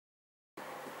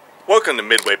Welcome to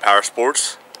Midway Power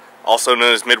Sports, also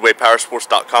known as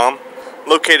MidwayPowersports.com,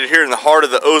 located here in the heart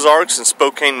of the Ozarks in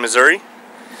Spokane, Missouri.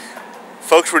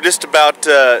 Folks, we're just about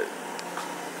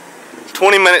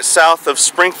 20 minutes south of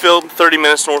Springfield, 30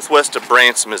 minutes northwest of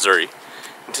Branson, Missouri.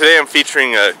 And today I'm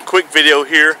featuring a quick video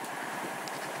here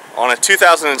on a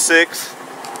 2006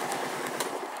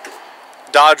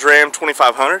 Dodge Ram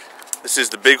 2500. This is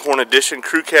the Bighorn Edition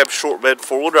Crew Cab Short Bed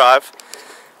 4-wheel drive,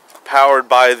 powered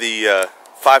by the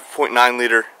 5.9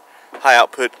 liter high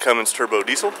output Cummins turbo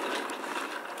diesel.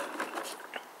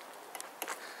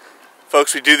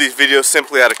 Folks, we do these videos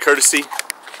simply out of courtesy.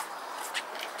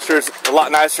 Sure, it's a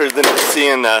lot nicer than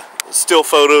seeing still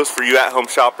photos for you at-home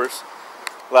shoppers.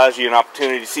 Allows you an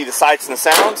opportunity to see the sights and the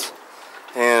sounds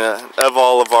and of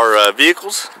all of our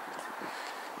vehicles.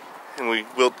 And we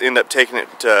will end up taking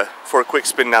it for a quick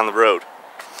spin down the road.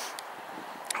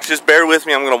 Just bear with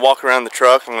me. I'm going to walk around the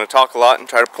truck. I'm going to talk a lot and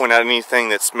try to point out anything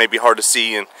that's maybe hard to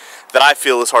see and that I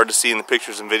feel is hard to see in the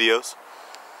pictures and videos.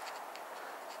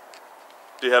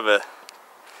 Do have a,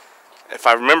 if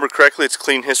I remember correctly, it's a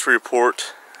clean history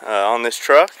report on this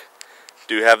truck.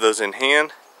 Do have those in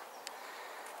hand.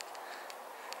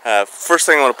 First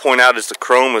thing I want to point out is the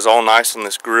chrome is all nice on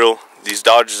this grill. These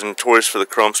Dodges are notorious for the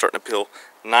chrome starting to peel.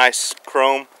 Nice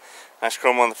chrome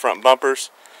on the front bumpers.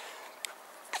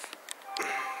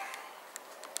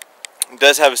 It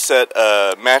does have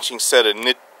a matching set of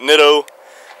Nitto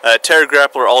Terra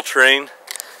Grappler all-terrain.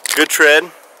 Good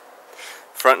tread,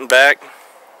 front and back.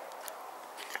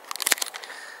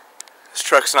 This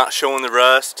truck's not showing the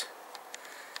rust.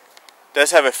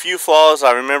 Does have a few flaws,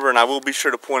 I remember, and I will be sure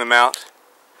to point them out.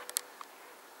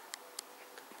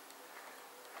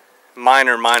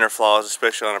 Minor flaws,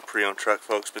 especially on a pre-owned truck,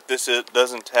 folks. But this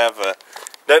doesn't have the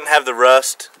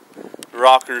rust.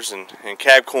 Rockers and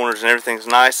cab corners and everything's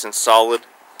nice and solid.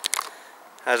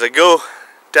 As I go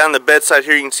down the bedside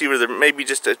here, you can see where there may be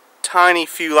just a tiny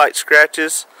few light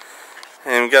scratches,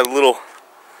 and we've got a little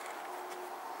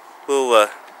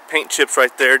paint chips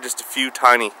right there, just a few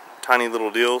tiny little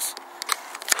deals.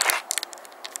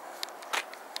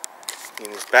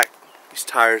 And these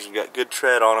tires have got good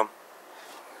tread on them.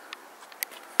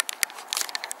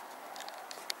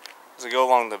 As I go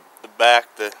along the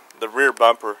back, the rear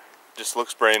bumper just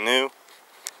looks brand new.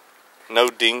 No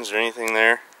dings or anything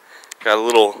there. Got a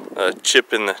little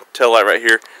chip in the tail light right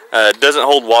here. It doesn't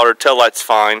hold water. Tail light's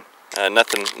fine.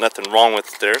 Nothing wrong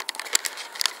with it there.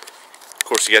 Of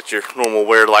course, you got your normal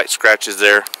wear light scratches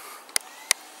there.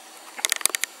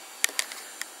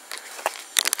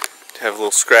 Have a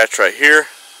little scratch right here.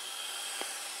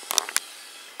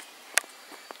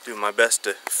 Do my best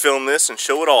to film this and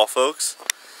show it all, folks.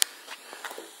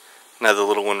 Another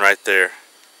little one right there.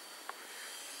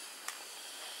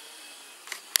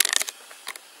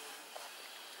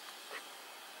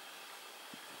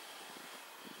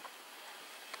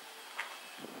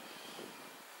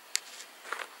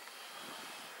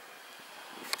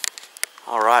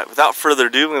 Alright, without further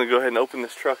ado, I'm going to go ahead and open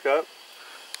this truck up.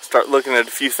 Start looking at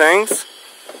a few things.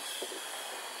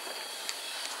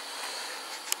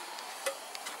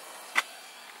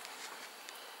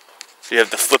 You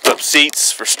have the flip-up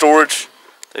seats for storage.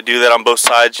 They do that on both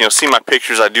sides. You know, see my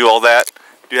pictures, I do all that.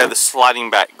 Do have the sliding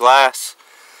back glass.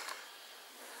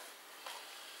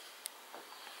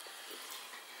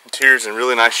 Interior's in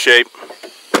really nice shape.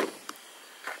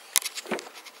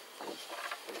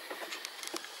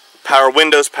 Power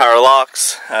windows, power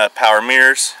locks, power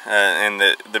mirrors, and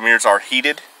the mirrors are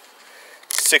heated.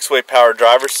 6-way power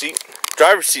driver's seat.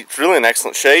 Driver's seat's really in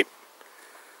excellent shape.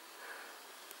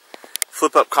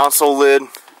 Flip up console lid.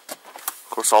 Of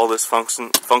course, all this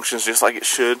functions just like it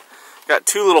should. Got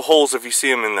two little holes, if you see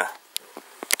them, in the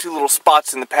two little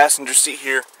spots in the passenger seat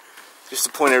here, just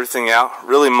to point everything out.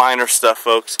 Really minor stuff,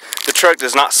 folks. The truck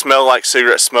does not smell like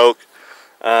cigarette smoke.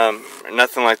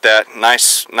 Nothing like that.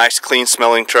 Nice clean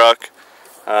smelling truck.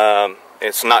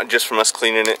 It's not just from us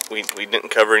cleaning it. We didn't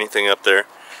cover anything up there.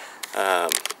 Go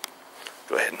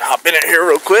ahead and hop in it here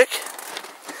real quick.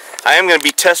 I am going to be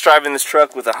test driving this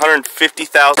truck with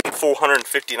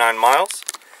 150,459 miles.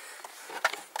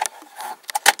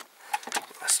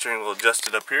 My steering wheel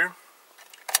adjusted up here.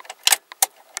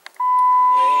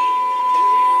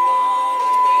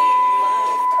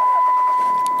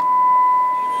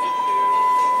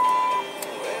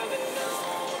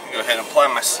 Go ahead and apply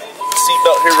my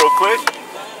seatbelt here real quick.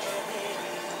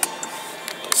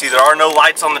 See, there are no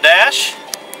lights on the dash.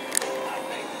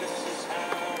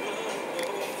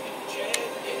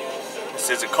 This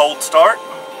is a cold start.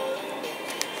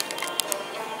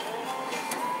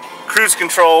 Cruise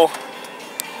control,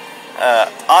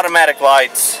 automatic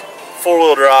lights,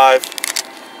 4-wheel drive.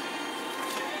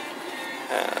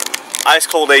 ice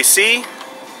cold AC.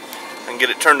 And get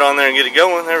it turned on there and get it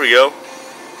going. There we go.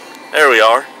 There we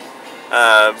are.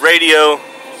 Radio.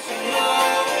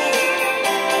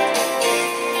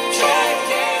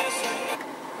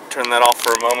 Turn that off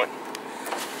for a moment.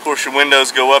 Of course, your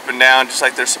windows go up and down just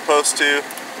like they're supposed to.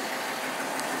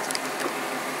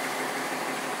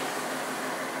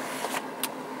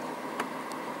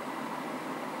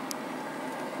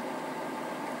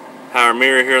 Power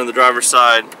mirror here on the driver's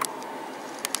side.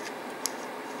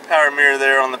 Power mirror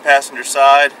there on the passenger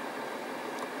side.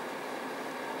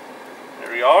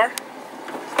 There we are.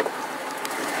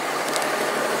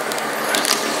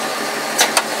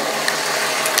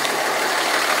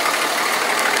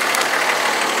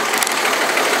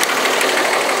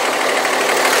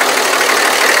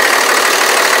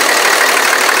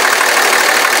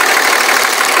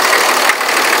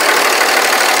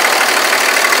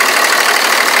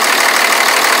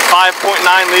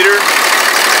 .9-liter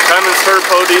Cummins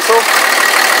turbo diesel.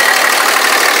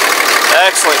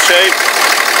 Excellent shape.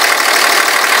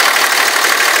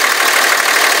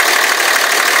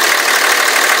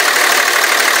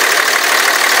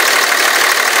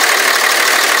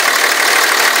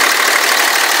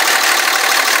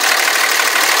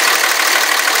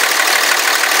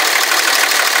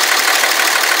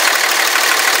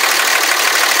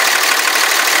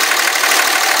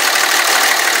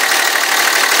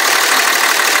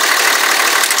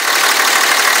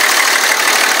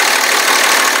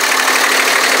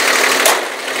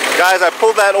 Guys, I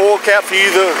pulled that oil cap for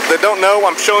you that don't know.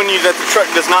 I'm showing you that the truck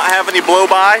does not have any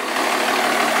blow-by.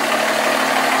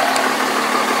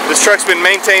 This truck's been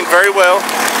maintained very well.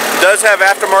 It does have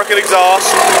aftermarket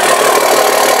exhaust.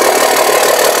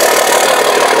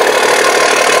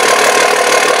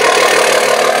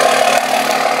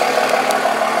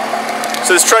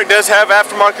 So this truck does have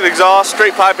aftermarket exhaust,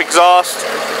 straight pipe exhaust.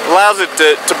 Allows it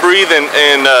to breathe and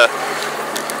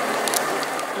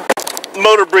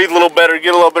motor breathe a little better,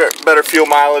 get a little bit better fuel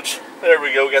mileage. There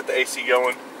we go, we got the AC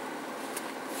going.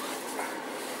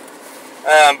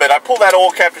 But I pulled that oil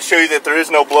cap to show you that there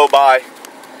is no blow-by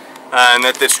and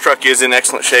that this truck is in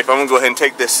excellent shape. I'm going to go ahead and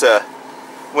take this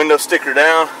window sticker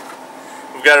down.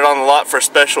 We've got it on the lot for a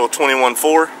special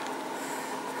 21.4.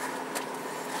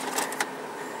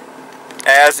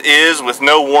 As is, with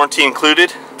no warranty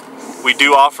included. We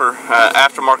do offer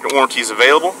aftermarket warranties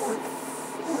available.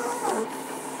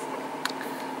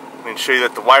 Let me show you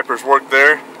that the wipers work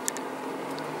there.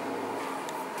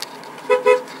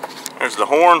 There's the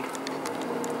horn.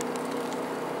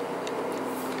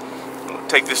 We'll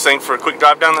take this thing for a quick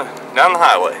drive down the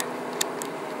highway.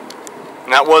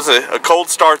 And that was a cold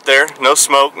start there. No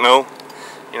smoke, no,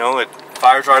 it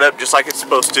fires right up just like it's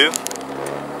supposed to.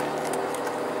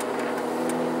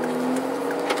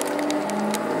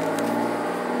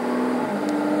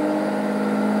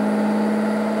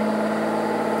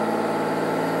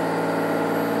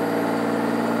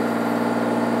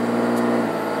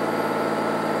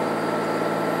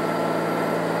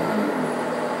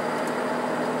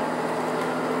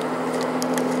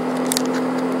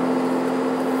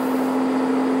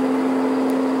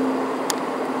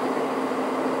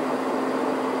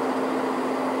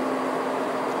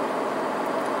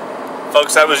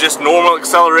 Folks, that was just normal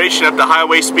acceleration up to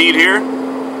highway speed here.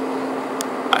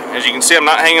 As you can see, I'm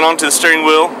not hanging on to the steering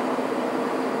wheel.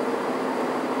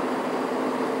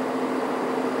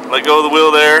 Let go of the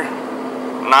wheel there.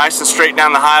 Nice and straight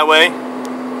down the highway.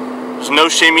 There's no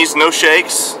shimmies, no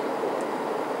shakes.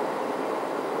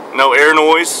 No air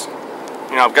noise.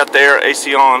 I've got the air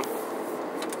AC on.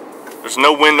 There's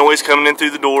no wind noise coming in through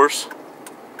the doors.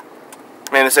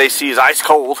 Man, this AC is ice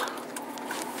cold.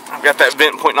 I've got that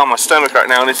vent pointing on my stomach right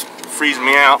now and it's freezing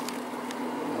me out.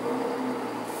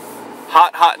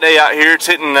 Hot day out here. It's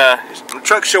hitting, the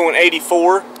truck's showing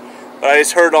 84, but I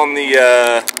just heard on the,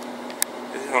 I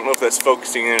don't know if that's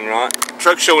focusing in or not.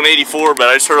 Truck's showing 84, but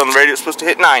I just heard on the radio it's supposed to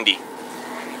hit 90.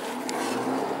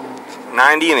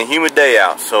 90 and a humid day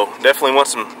out, so definitely want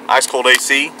some ice cold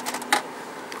AC.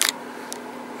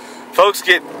 Folks,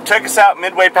 check us out,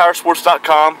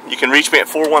 MidwayPowersports.com. You can reach me at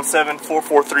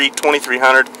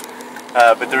 417-443-2300.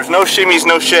 But there's no shimmies,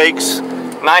 no shakes.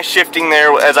 Nice shifting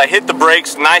there as I hit the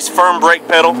brakes. Nice firm brake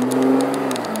pedal. Go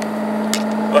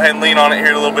ahead and lean on it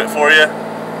here a little bit for you.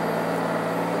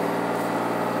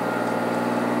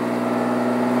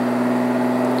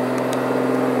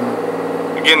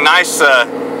 Again, nice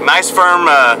firm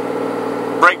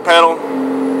brake pedal.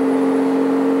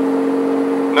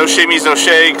 No shimmies, no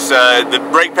shakes. The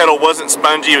brake pedal wasn't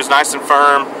spongy. It was nice and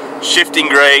firm. Shifting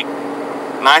great.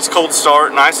 Nice cold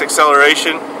start. Nice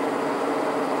acceleration.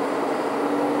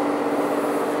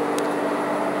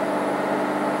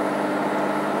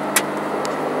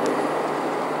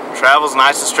 Travels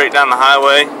nice and straight down the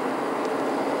highway.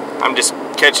 I'm just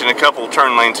catching a couple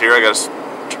turn lanes here. I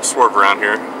gotta swerve around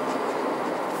here.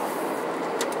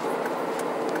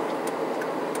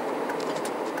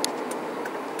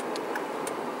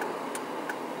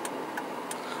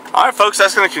 Alright folks,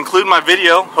 that's going to conclude my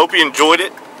video. Hope you enjoyed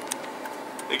it.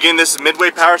 Again, this is Midway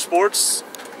Power Sports.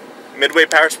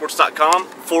 MidwayPowersports.com,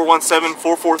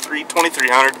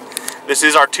 417-443-2300. This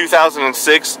is our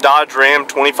 2006 Dodge Ram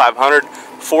 2500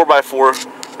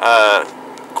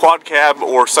 4x4 quad cab,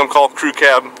 or some call crew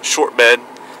cab, short bed,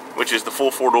 which is the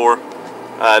full 4-door.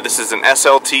 This is an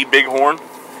SLT Bighorn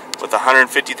with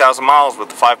 150,000 miles with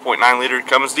the 5.9 liter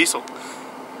Cummins diesel.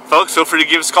 Folks, feel free to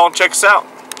give us a call and check us out.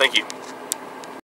 Thank you.